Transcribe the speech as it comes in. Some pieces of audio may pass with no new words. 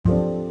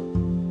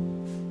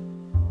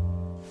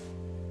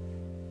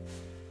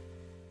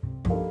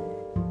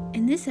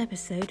this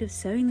episode of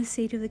Sowing the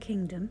Seed of the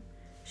Kingdom,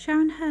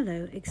 Sharon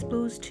Hurlow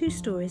explores two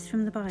stories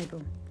from the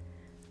Bible: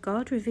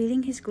 God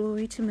revealing his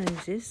glory to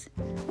Moses,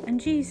 and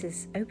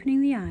Jesus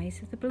opening the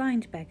eyes of the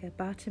blind beggar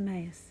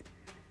Bartimaeus.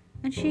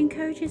 And she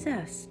encourages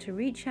us to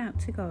reach out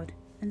to God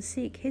and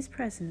seek his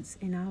presence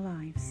in our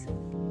lives.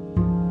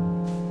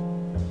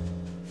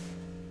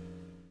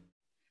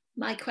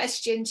 My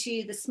question to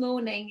you this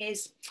morning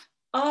is,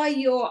 are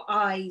your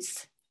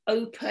eyes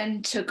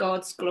open to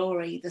God's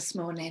glory this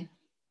morning?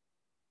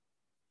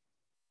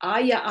 Are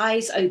your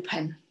eyes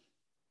open?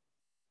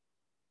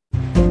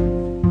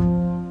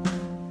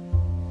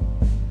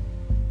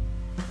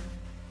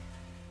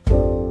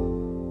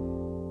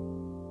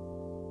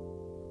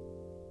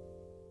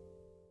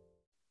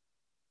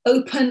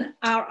 Open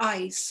our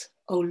eyes,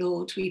 O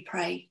Lord, we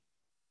pray.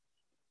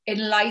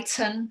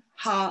 Enlighten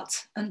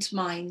heart and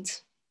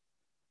mind,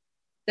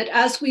 that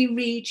as we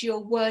read your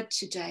word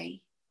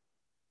today,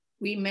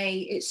 we may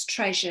its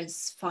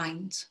treasures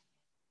find.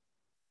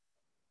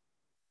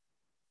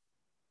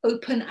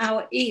 Open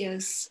our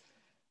ears,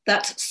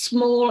 that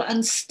small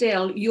and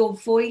still your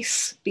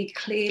voice be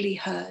clearly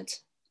heard,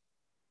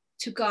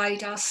 to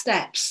guide our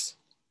steps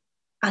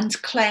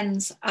and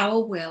cleanse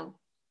our will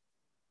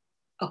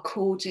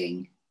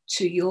according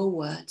to your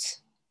word.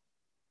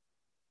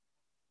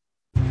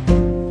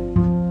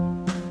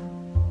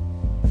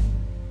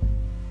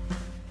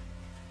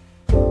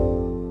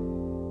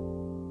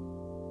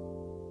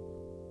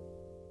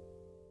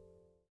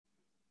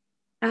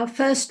 Our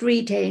first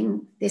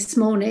reading this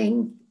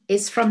morning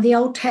is from the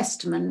Old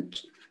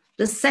Testament,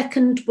 the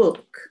second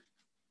book.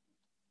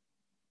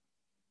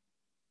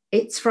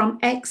 It's from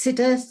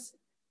Exodus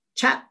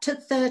chapter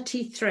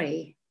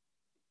 33,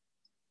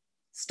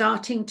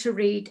 starting to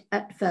read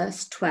at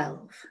verse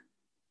 12.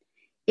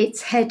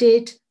 It's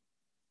headed,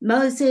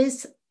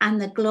 Moses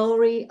and the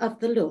Glory of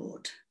the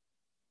Lord.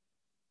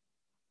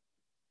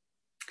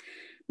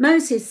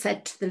 Moses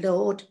said to the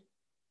Lord,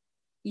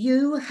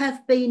 "You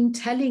have been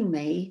telling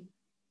me,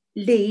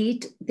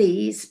 lead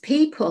these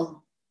people,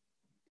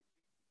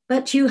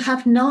 but you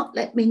have not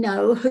let me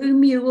know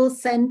whom you will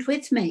send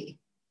with me.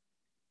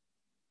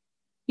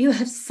 You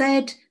have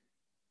said,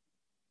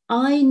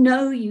 I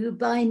know you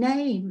by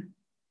name,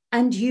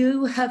 and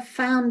you have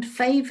found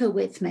favor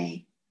with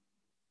me.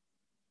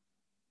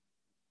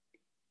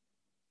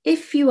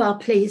 If you are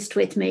pleased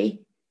with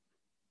me,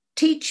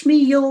 teach me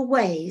your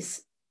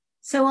ways,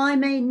 so I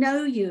may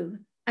know you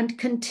and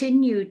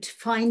continue to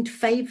find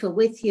favor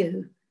with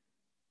you.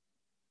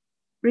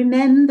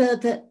 Remember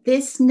that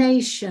this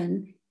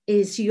nation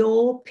is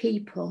your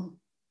people."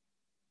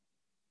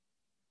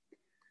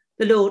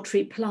 The Lord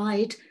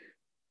replied,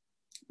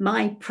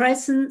 "My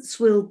presence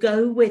will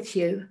go with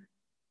you,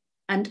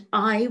 and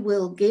I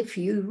will give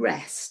you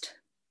rest."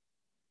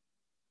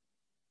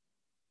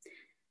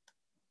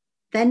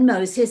 Then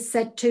Moses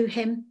said to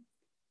him,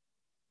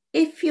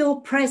 "If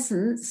your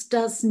presence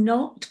does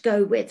not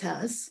go with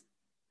us,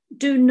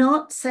 do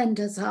not send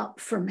us up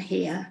from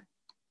here.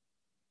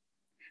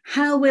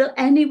 How will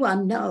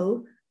anyone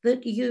know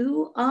that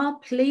you are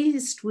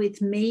pleased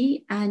with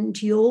me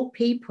and your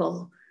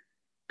people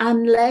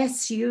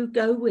unless you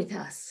go with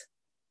us?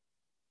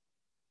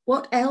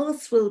 What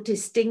else will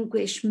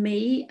distinguish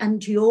me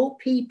and your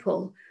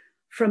people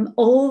from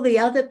all the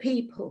other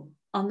people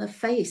on the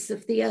face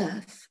of the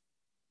earth?"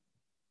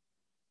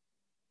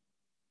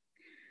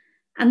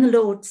 And the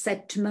Lord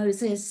said to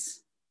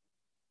Moses,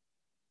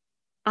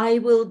 "I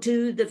will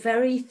do the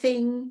very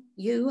thing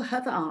you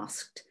have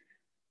asked,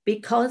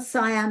 because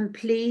I am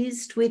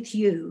pleased with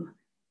you,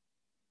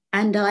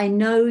 and I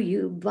know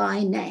you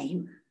by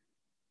name."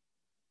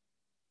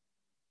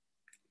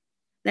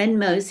 Then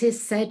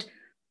Moses said,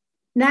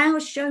 "Now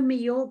show me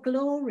your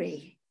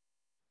glory."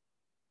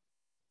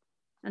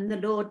 And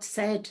the Lord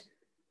said,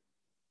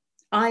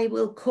 "I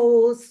will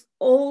cause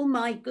all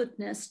my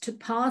goodness to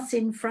pass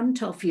in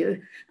front of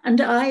you, and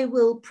I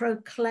will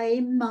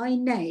proclaim my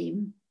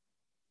name,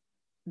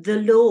 the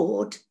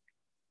Lord,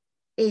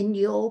 in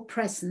your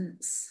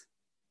presence.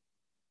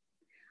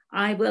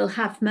 I will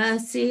have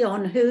mercy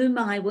on whom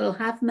I will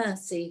have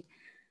mercy,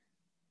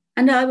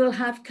 and I will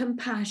have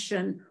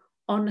compassion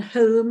on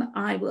whom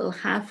I will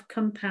have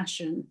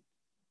compassion.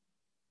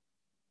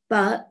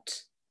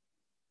 But,"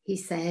 he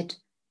said,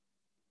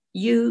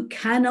 "you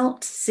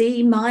cannot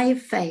see my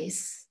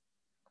face,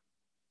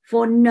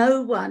 for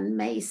no one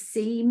may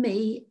see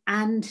me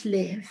and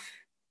live."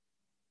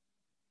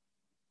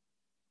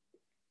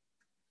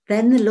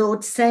 Then the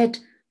Lord said,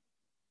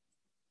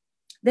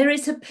 "There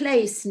is a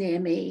place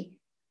near me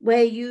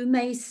where you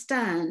may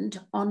stand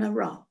on a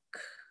rock.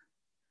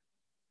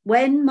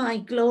 When my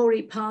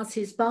glory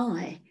passes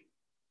by,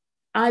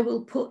 I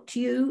will put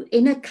you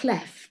in a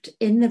cleft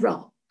in the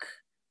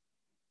rock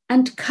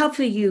and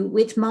cover you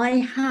with my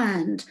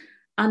hand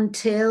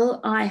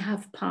until I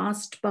have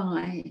passed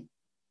by.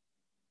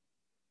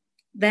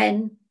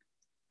 Then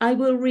I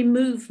will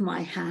remove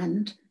my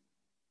hand,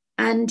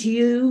 and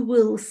you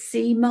will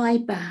see my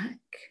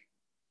back,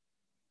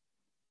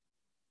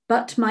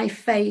 but my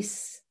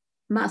face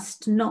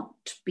must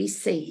not be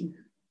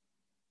seen."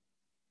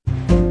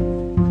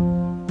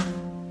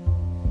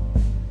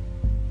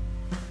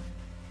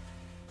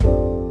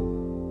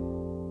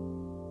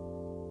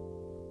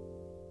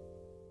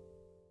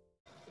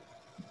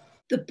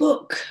 The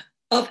book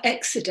of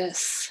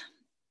Exodus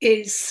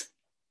is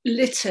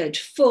littered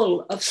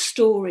full of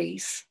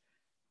stories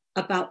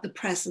about the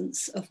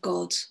presence of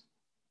God.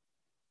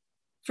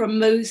 From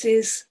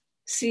Moses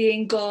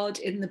seeing God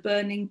in the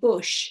burning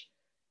bush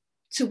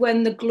to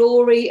when the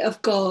glory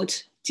of God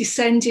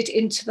descended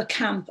into the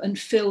camp and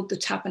filled the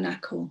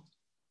tabernacle.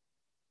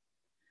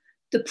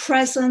 The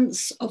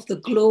presence of the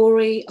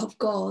glory of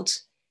God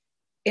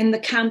in the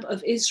camp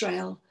of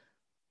Israel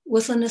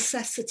was a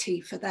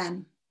necessity for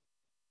them.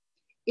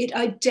 It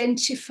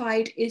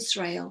identified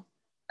Israel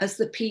as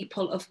the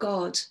people of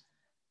God,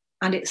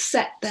 and it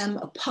set them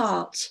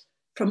apart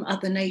from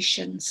other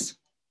nations.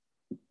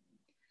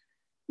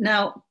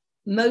 Now,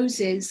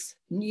 Moses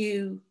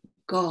knew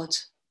God.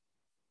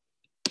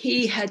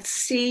 He had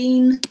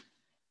seen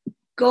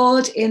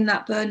God in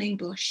that burning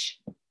bush.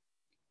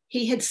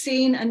 He had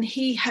seen and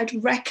he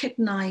had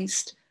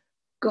recognized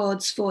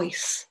God's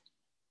voice.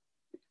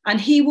 And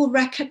he will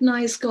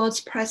recognize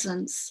God's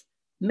presence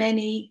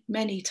many,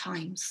 many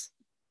times.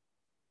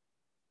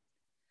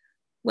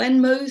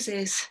 When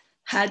Moses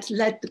had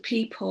led the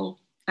people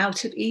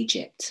out of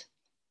Egypt,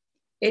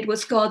 it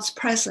was God's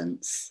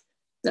presence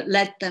that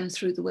led them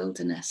through the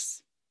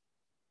wilderness.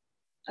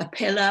 A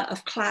pillar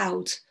of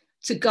cloud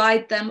to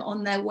guide them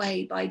on their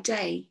way by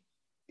day,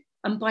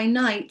 and by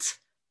night,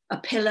 a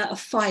pillar of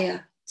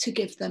fire to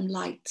give them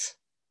light.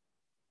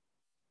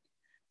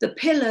 The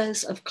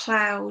pillars of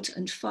cloud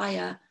and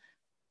fire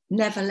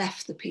never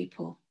left the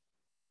people.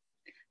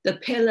 The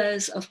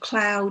pillars of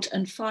cloud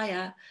and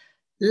fire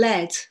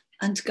led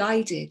and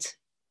guided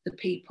the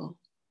people.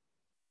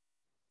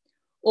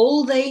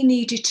 All they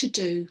needed to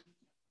do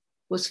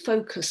was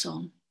focus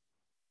on,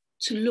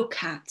 to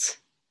look at,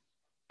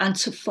 and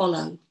to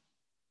follow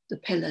the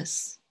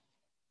pillars.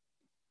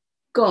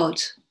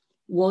 God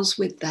was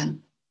with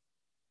them.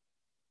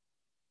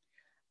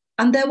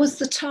 And there was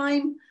the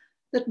time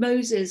that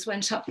Moses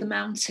went up the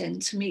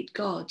mountain to meet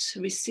God,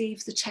 to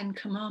receive the 10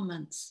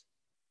 Commandments.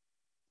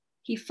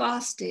 He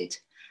fasted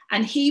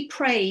and he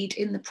prayed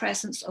in the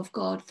presence of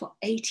God for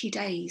 80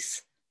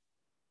 days.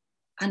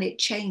 And it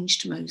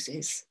changed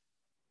Moses.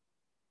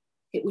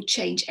 It would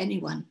change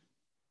anyone.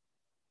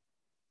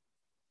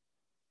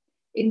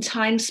 In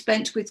time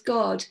spent with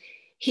God,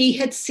 he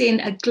had seen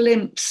a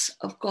glimpse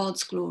of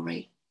God's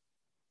glory.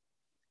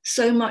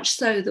 So much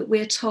so that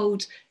we're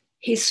told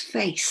his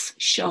face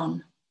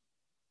shone.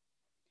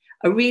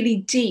 A really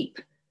deep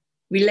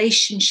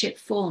relationship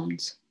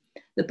formed.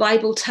 The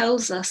Bible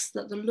tells us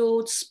that the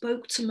Lord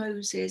spoke to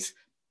Moses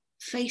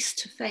face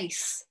to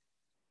face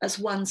as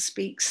one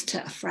speaks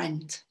to a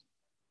friend.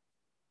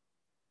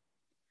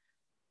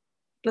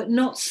 But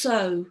not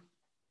so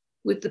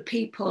with the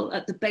people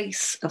at the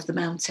base of the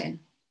mountain.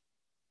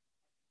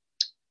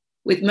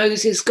 With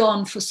Moses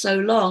gone for so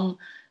long,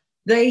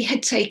 they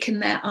had taken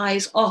their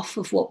eyes off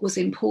of what was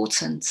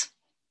important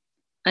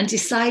and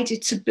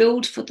decided to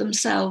build for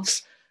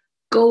themselves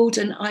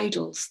golden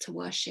idols to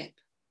worship.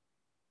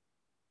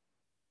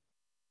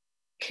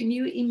 Can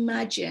you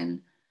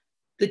imagine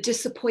the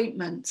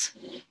disappointment,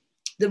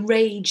 the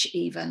rage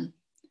even,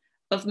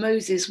 of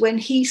Moses when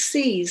he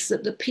sees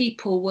that the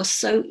people were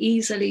so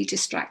easily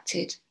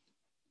distracted,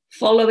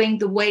 following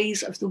the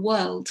ways of the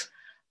world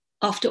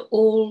after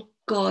all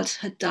God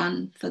had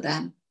done for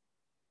them?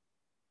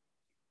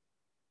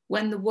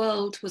 When the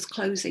world was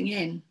closing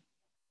in,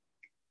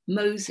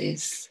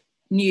 Moses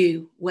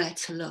knew where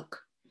to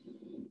look.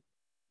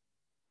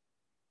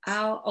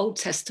 Our Old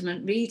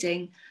Testament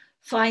reading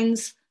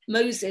finds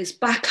Moses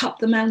back up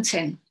the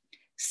mountain,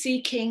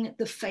 seeking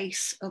the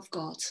face of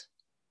God.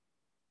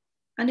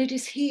 And it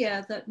is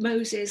here that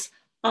Moses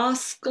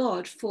asks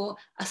God for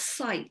a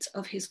sight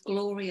of his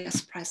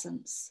glorious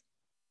presence.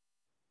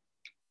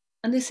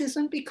 And this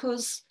isn't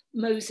because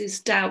Moses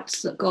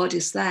doubts that God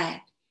is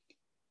there.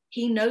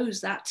 He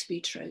knows that to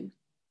be true.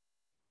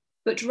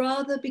 But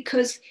rather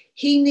because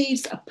he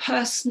needs a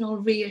personal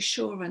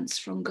reassurance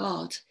from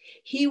God.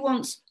 He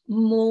wants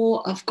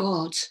more of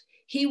God.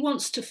 He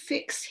wants to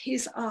fix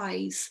his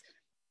eyes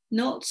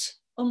not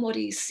on what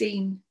he's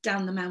seen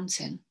down the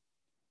mountain,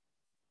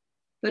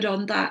 but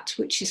on that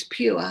which is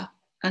pure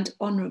and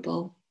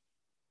honourable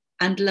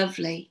and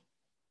lovely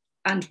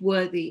and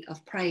worthy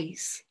of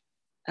praise,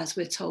 as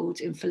we're told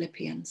in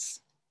Philippians.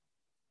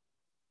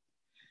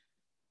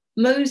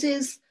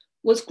 Moses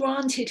was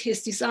granted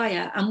his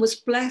desire and was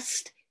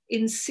blessed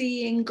in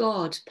seeing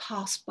God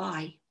pass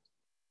by.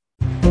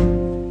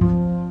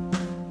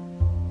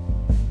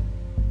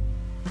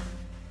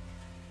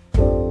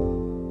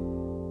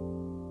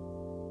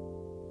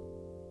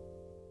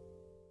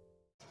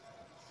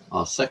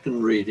 Our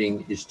second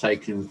reading is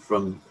taken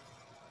from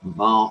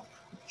Mark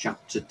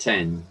chapter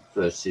 10,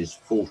 verses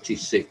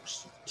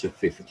 46 to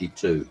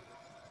 52.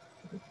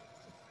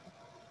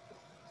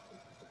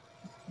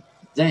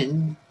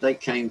 Then they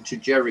came to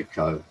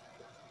Jericho.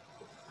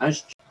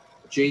 As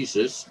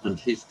Jesus and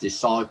his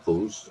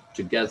disciples,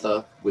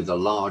 together with a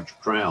large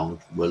crowd,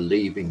 were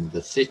leaving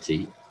the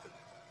city,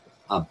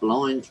 a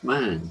blind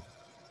man,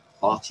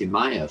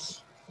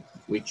 Bartimaeus,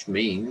 which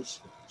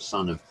means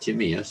son of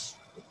Timaeus,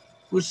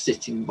 was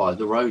sitting by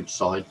the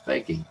roadside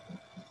begging.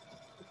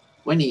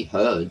 When he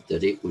heard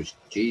that it was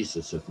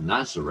Jesus of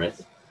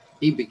Nazareth,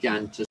 he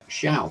began to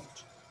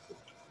shout,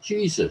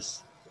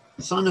 "Jesus,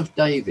 Son of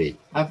David,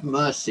 have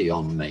mercy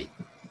on me."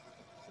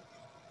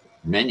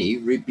 Many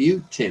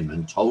rebuked him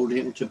and told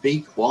him to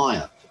be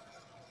quiet,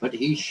 but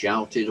he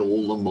shouted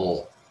all the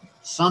more,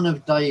 "Son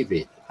of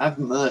David, have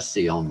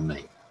mercy on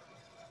me."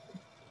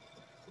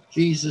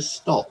 Jesus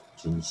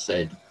stopped and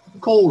said,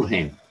 "Call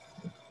him."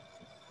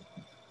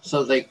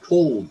 So they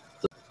called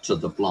to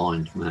the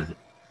blind man,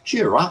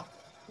 "Cheer up,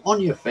 on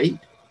your feet,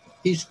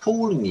 he's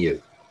calling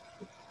you."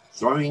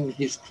 Throwing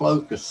his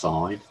cloak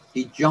aside,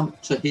 he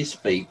jumped to his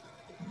feet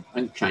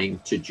and came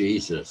to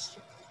Jesus.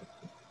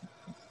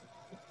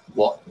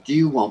 "What do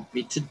you want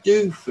me to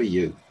do for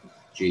you?"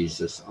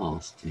 Jesus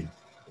asked him.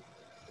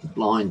 The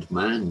blind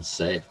man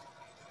said,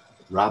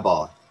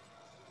 "Rabbi,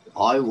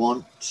 I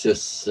want to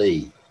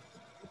see."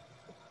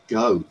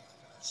 "Go,"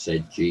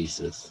 said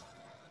Jesus,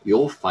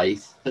 "your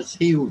faith has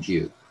healed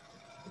you."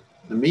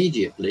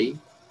 Immediately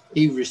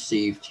he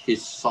received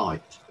his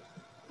sight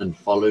and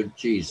followed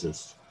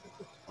Jesus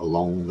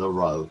along the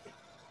road.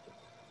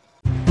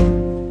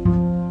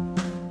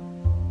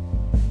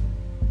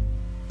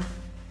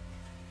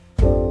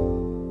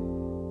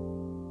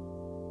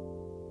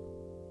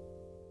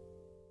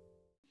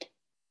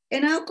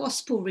 In our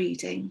gospel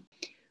reading,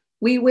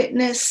 we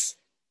witness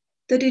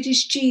that it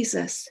is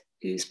Jesus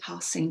who's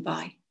passing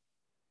by.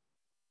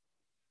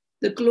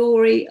 The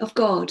glory of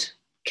God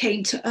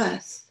came to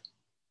earth.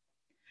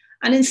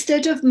 And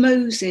instead of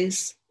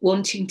Moses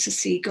wanting to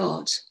see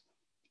God,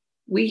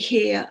 we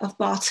hear of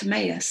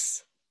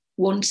Bartimaeus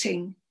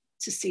wanting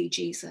to see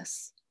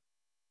Jesus.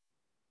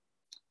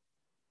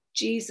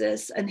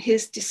 Jesus and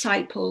his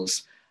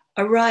disciples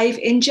arrive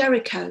in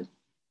Jericho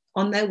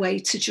on their way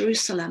to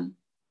Jerusalem,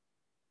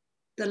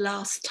 the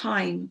last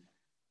time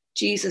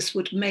Jesus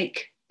would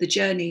make the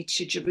journey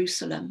to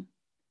Jerusalem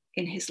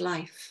in his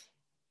life.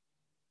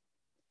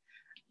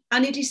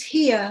 And it is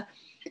here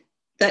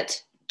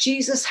that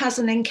Jesus has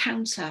an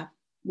encounter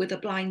with a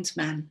blind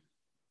man.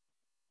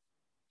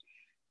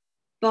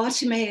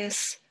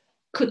 Bartimaeus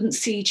couldn't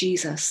see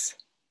Jesus,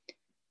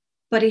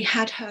 but he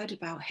had heard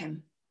about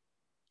him.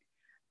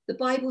 The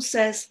Bible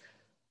says,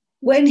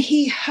 when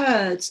he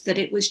heard that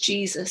it was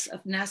Jesus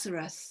of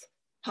Nazareth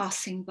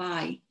passing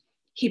by,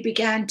 he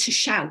began to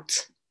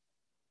shout,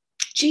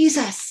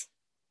 "Jesus,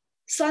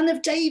 Son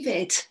of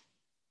David,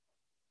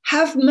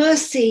 have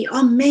mercy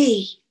on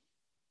me."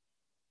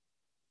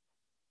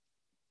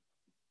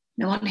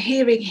 Now, on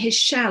hearing his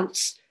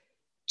shouts,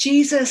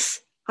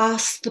 Jesus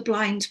asked the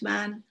blind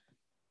man,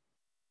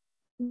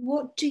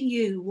 "What do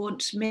you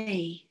want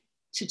me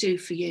to do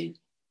for you?"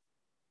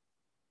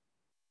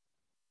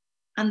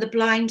 And the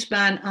blind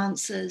man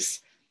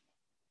answers,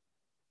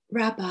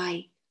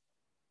 "Rabbi,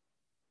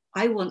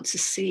 I want to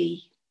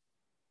see."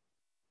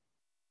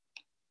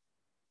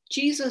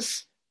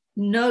 Jesus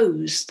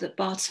knows that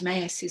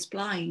Bartimaeus is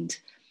blind.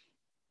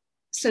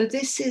 So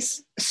this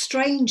is a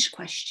strange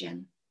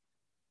question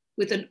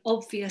with an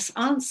obvious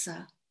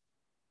answer,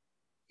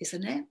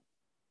 isn't it?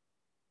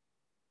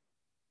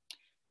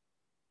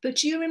 But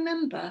do you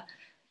remember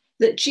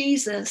that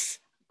Jesus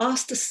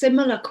asked a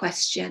similar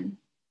question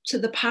to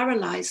the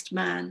paralyzed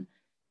man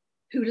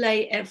who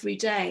lay every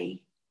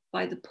day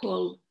by the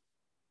pool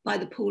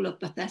of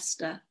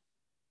Bethesda?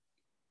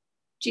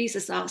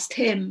 Jesus asked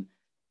him,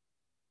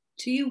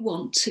 "Do you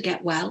want to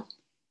get well?"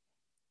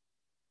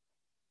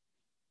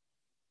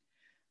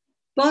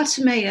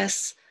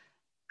 Bartimaeus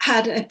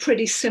had a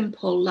pretty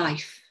simple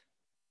life.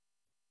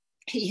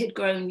 He had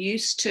grown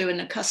used to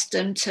and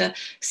accustomed to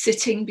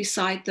sitting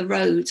beside the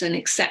road and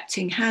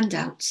accepting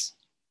handouts.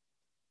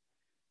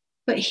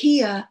 But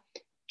here,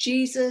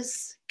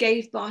 Jesus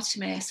gave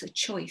Bartimaeus a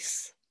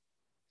choice.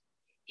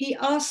 He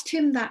asked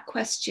him that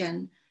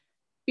question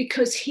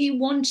because he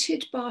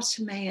wanted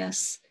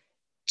Bartimaeus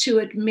to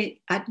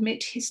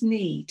admit his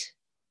need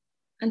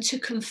and to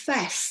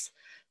confess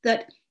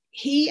that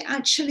he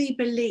actually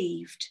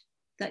believed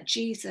that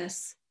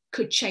Jesus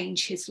could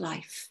change his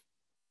life.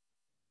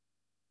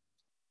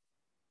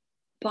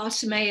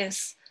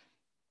 Bartimaeus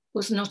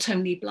was not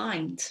only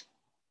blind,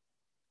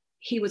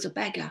 he was a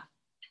beggar.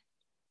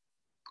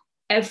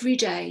 Every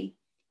day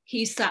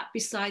he sat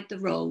beside the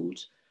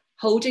road,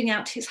 holding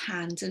out his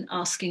hand and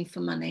asking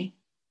for money.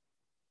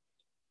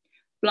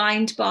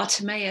 Blind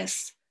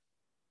Bartimaeus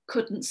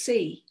couldn't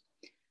see,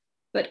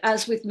 but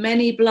as with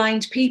many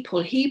blind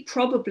people, he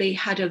probably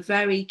had a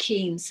very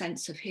keen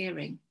sense of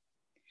hearing.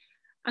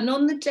 And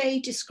on the day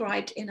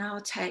described in our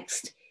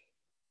text,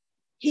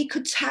 he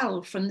could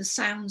tell from the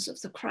sounds of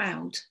the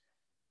crowd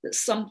that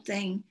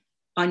something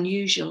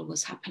unusual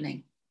was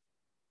happening.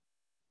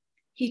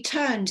 He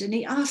turned and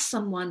he asked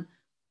someone,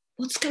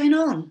 "What's going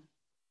on?"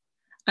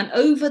 And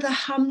over the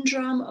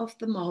humdrum of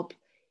the mob,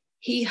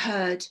 he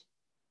heard,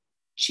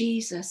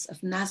 "Jesus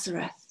of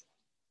Nazareth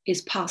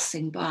is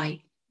passing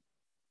by."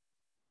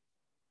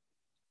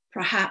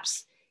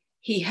 Perhaps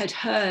he had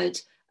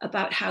heard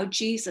about how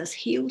Jesus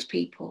healed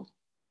people,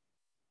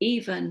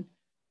 even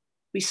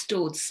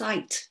restored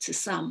sight to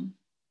some.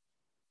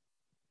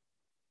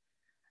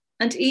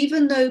 And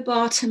even though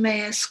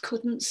Bartimaeus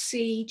couldn't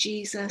see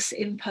Jesus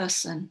in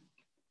person,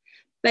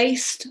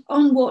 based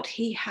on what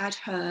he had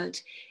heard,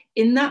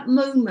 in that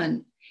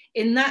moment,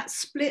 in that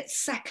split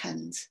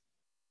second,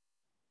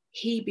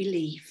 he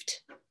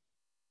believed.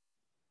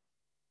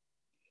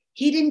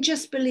 He didn't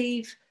just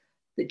believe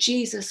that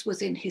Jesus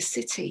was in his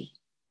city.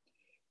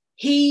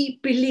 He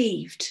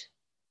believed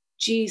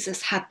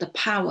Jesus had the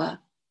power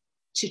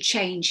to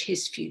change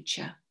his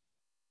future.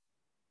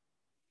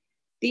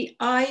 The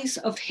eyes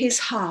of his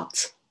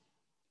heart,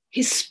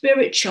 his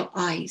spiritual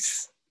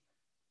eyes,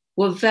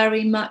 were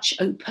very much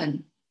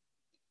open,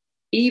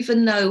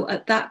 even though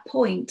at that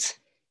point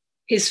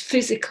his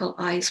physical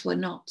eyes were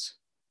not.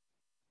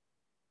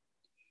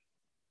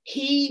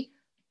 He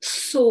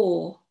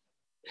saw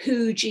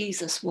who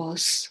Jesus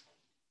was.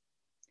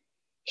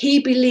 He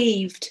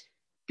believed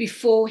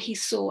before he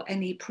saw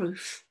any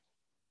proof.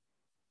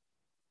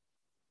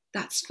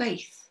 That's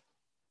faith.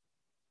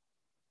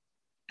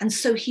 And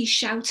so he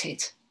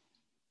shouted.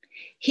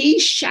 He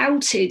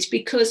shouted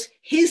because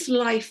his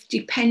life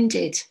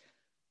depended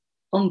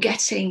on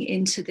getting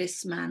into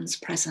this man's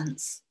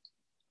presence.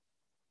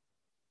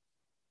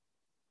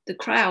 The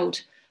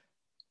crowd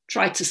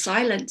tried to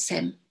silence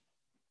him,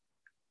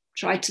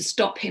 tried to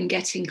stop him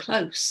getting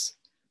close.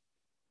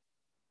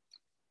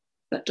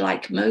 But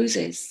like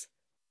Moses,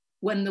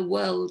 when the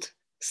world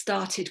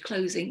started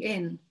closing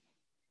in,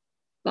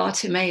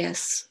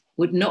 Bartimaeus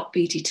would not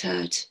be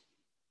deterred.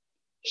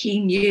 He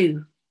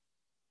knew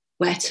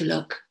where to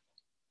look.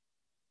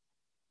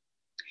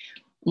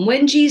 And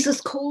when Jesus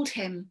called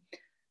him,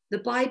 the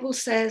Bible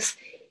says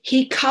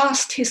he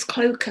cast his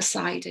cloak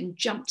aside and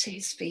jumped to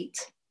his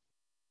feet.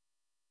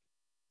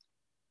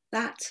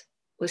 That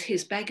was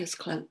his beggar's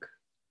cloak.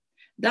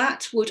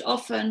 That would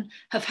often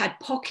have had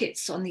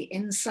pockets on the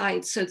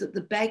inside so that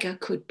the beggar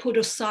could put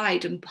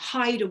aside and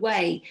hide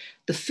away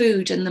the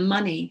food and the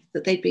money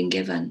that they'd been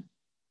given.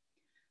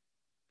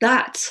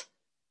 That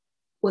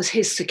was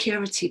his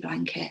security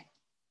blanket.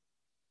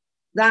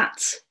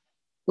 That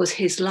was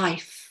his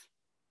life.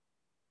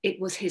 It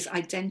was his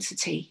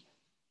identity.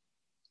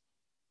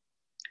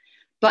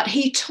 But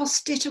he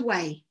tossed it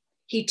away.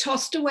 He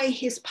tossed away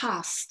his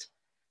past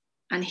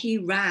and he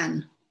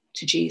ran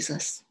to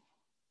Jesus.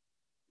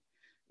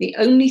 The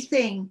only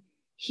thing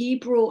he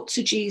brought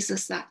to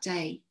Jesus that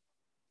day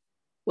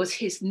was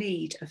his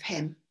need of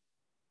him.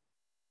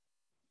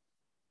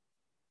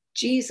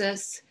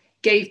 Jesus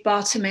gave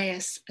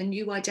Bartimaeus a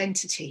new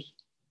identity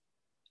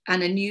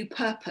and a new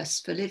purpose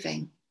for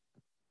living.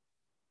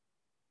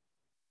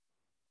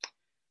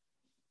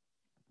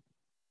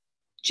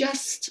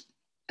 Just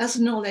as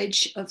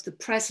knowledge of the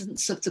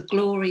presence of the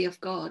glory of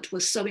God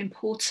was so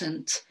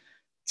important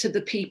to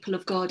the people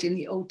of God in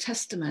the Old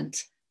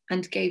Testament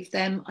and gave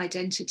them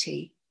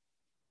identity,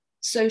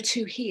 so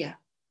too here,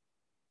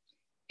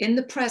 in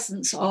the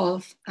presence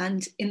of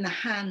and in the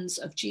hands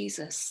of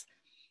Jesus,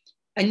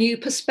 a new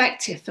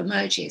perspective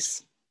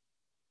emerges.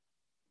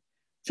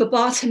 For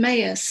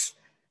Bartimaeus,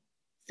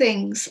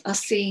 things are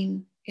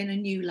seen in a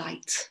new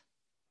light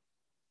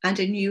and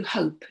a new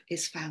hope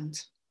is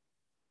found.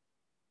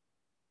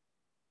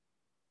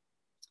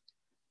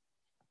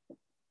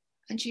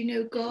 And you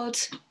know, God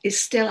is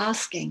still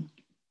asking.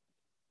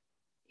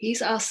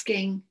 He's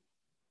asking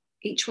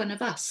each one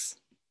of us,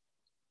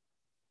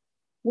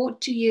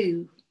 what do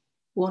you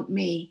want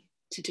me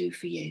to do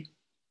for you?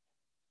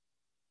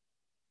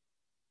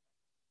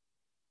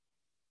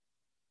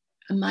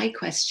 And my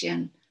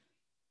question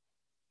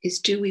is,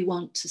 do we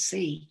want to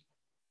see?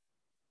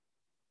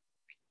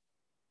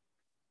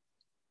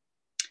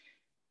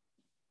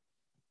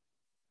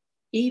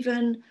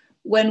 Even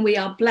when we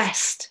are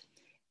blessed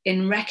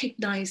in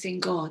recognizing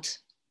God,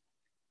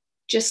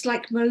 just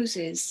like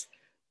Moses,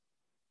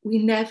 we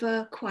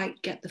never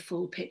quite get the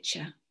full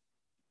picture.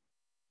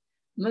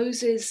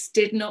 Moses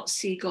did not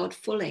see God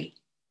fully,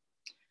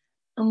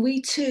 and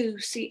we too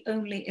see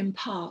only in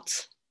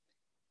part.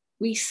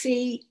 We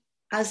see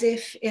as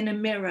if in a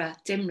mirror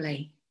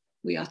dimly,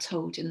 we are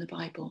told in the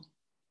Bible.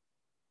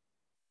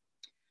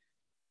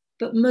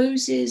 But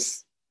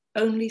Moses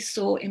only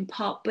saw in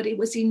part, but it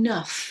was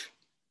enough.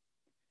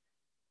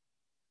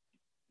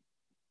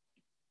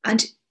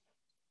 And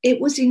it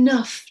was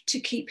enough to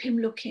keep him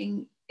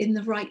looking in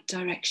the right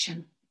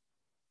direction.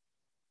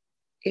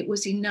 It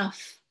was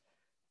enough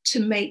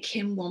to make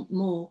him want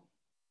more.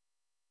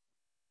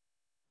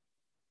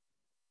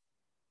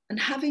 And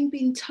having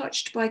been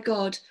touched by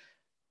God,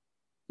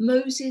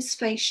 Moses'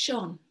 face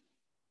shone,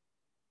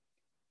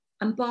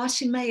 and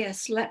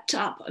Bartimaeus leapt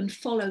up and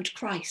followed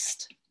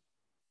Christ.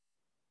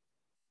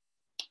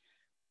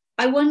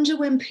 I wonder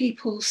when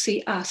people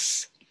see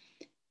us,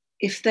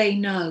 if they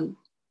know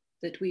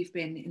that we've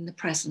been in the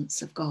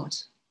presence of God.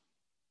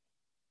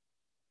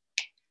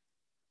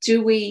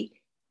 Do we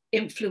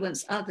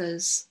influence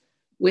others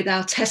with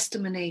our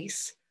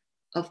testimonies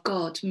of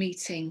God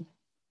meeting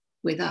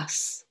with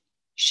us,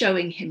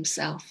 showing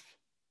himself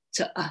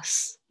to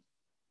us?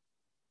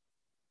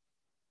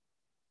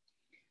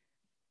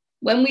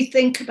 When we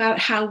think about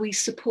how we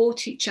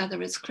support each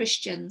other as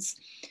Christians,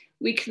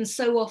 we can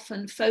so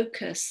often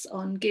focus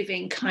on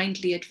giving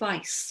kindly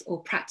advice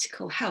or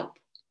practical help.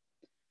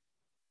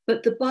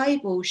 But the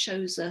Bible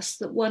shows us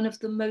that one of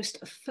the most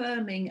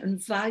affirming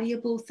and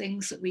valuable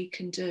things that we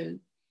can do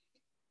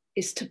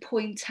is to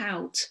point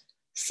out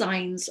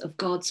signs of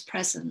God's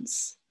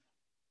presence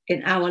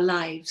in our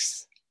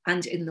lives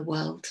and in the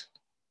world.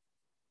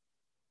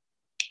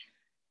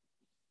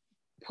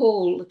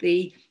 Paul,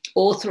 the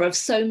author of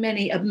so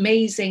many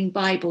amazing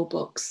Bible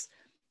books,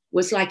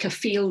 was like a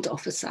field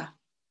officer.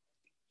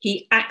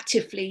 He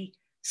actively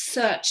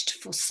searched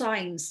for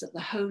signs that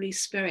the Holy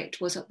Spirit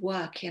was at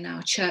work in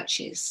our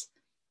churches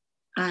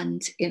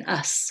and in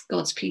us,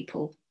 God's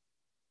people,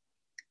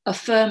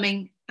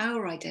 affirming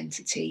our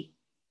identity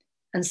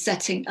and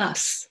setting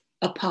us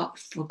apart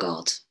for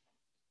God.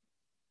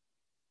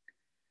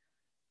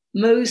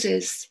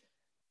 Moses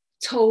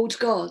told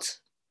God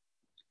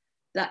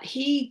that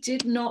he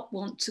did not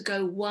want to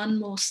go one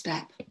more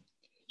step.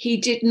 He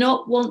did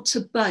not want to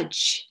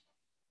budge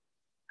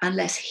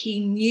unless he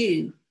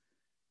knew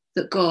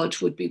that God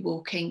would be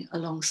walking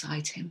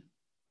alongside him.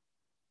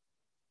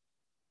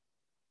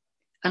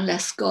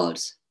 Unless God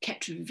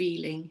kept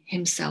revealing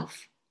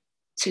himself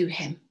to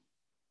him.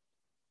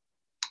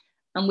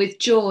 And with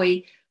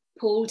joy,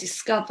 Paul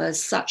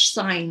discovers such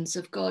signs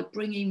of God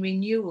bringing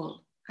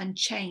renewal and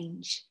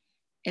change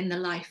in the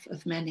life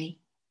of many.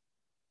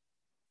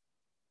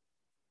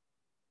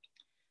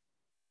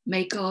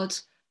 May God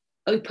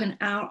open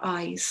our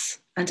eyes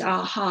and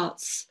our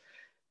hearts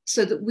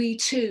so that we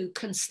too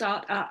can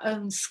start our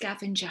own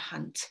scavenger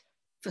hunt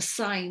for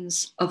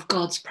signs of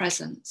God's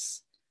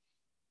presence,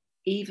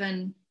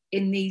 even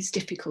in these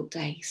difficult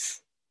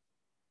days.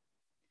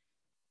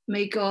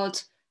 May God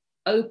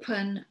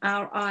open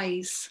our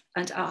eyes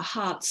and our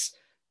hearts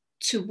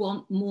to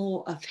want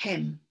more of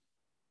him,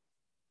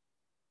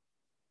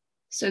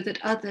 so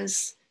that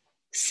others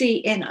see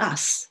in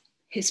us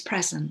his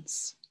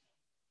presence.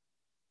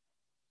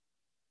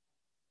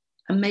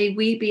 And may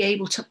we be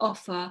able to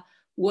offer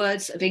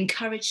words of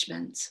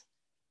encouragement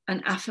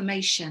and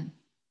affirmation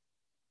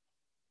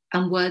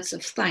and words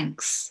of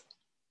thanks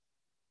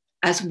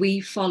as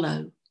we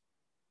follow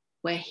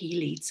where he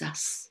leads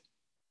us.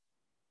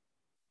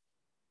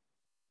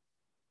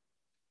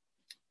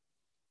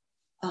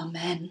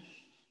 Amen.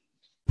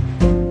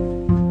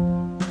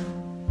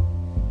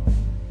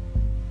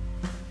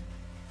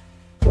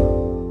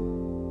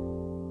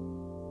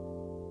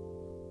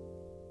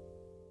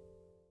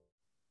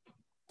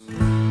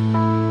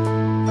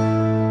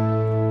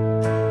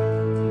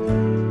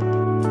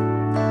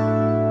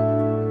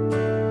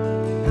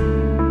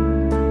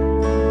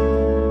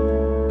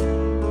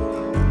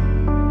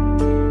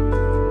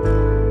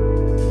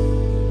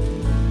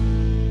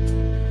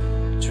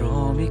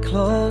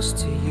 Close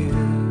to you,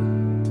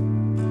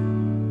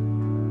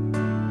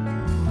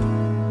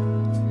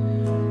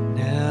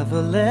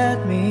 never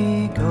let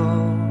me go.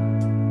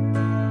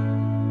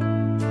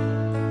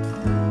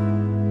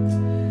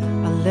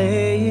 I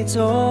lay it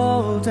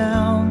all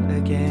down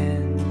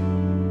again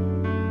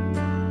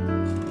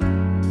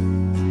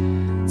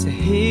to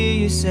hear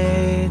you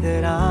say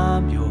that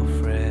I'm your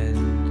friend.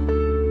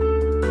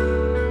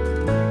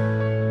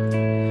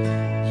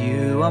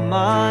 You are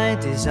my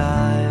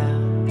desire.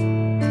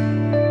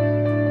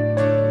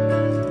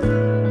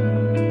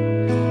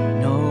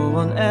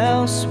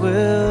 Else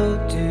will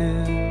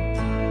do,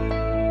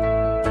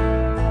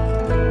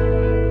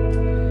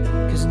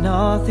 'cause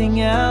nothing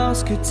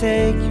else could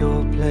take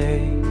your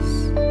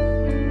place.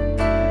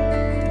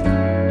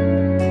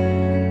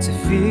 To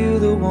feel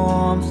the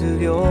warmth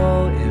of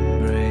your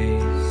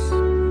embrace,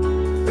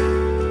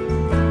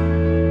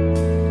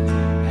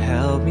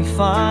 help me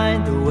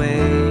find the way,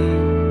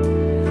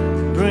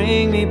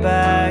 bring me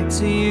back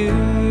to you.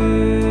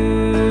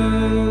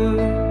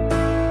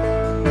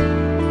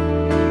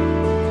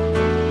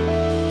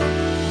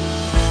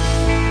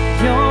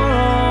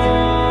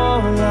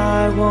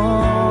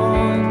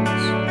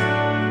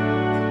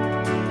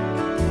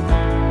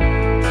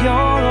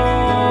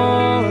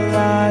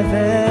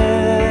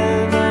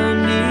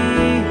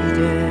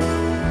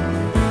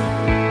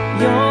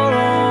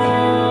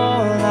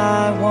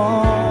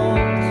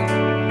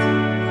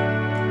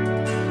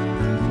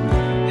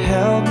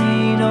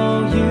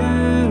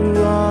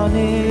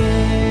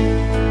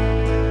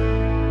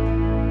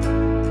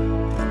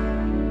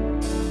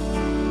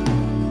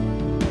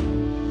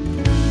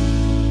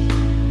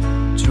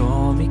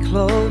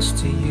 Close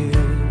to you,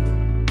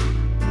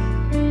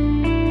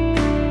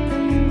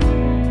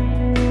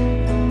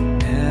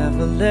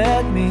 never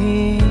let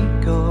me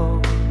go.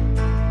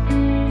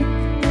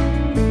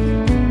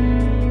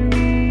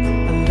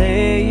 I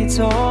lay it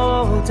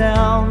all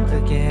down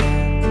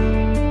again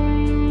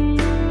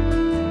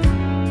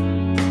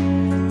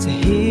to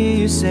hear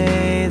you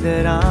say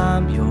that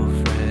I'm your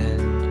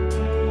friend.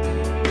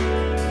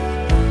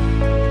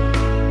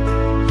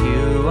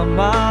 You are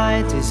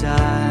my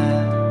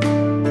desire.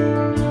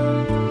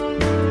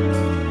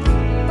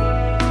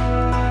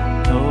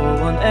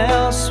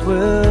 Else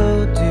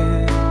will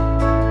do,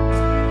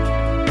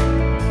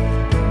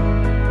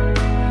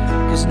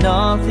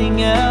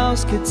 nothing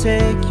else could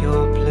take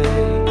your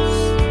place.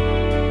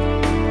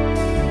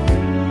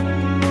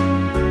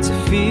 To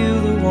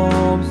feel the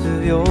warmth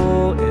of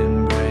your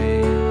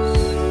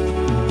embrace.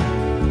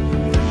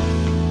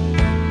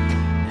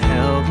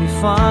 Help me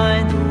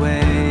find a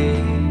way,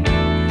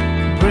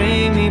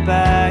 bring me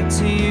back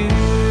to you.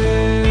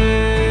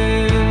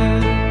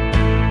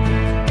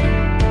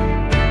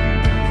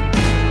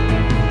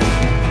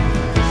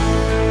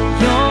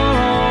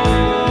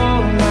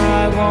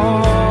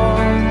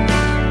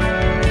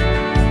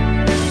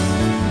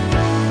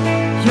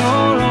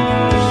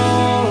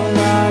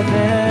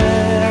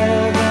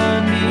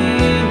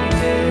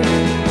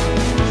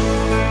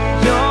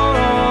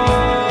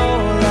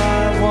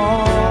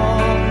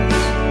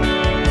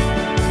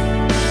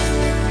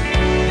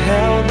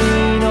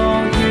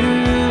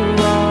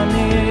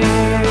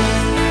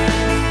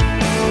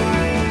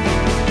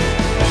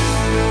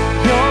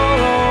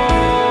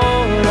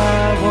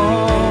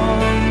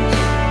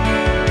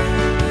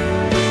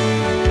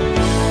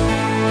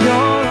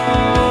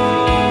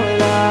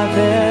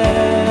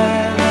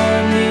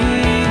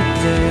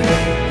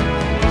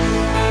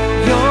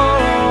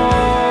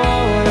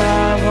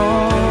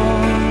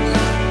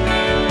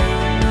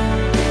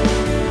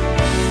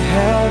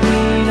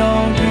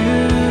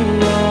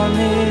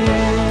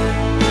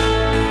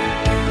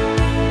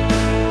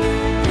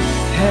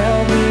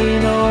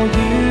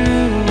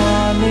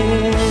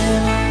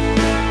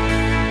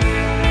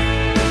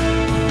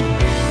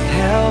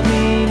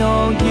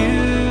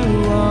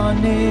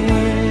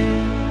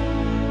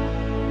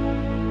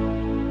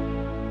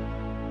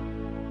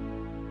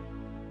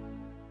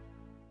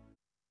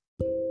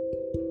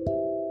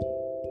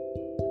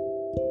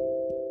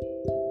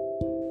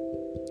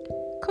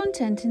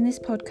 Content in this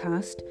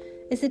podcast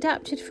is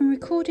adapted from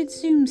recorded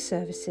Zoom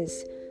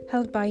services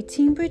held by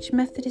Teignbridge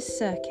Methodist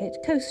Circuit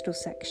Coastal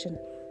Section.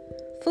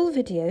 Full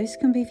videos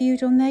can be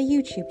viewed on their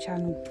YouTube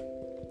channel.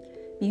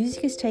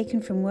 Music is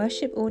taken from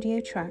worship audio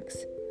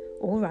tracks,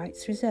 all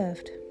rights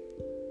reserved.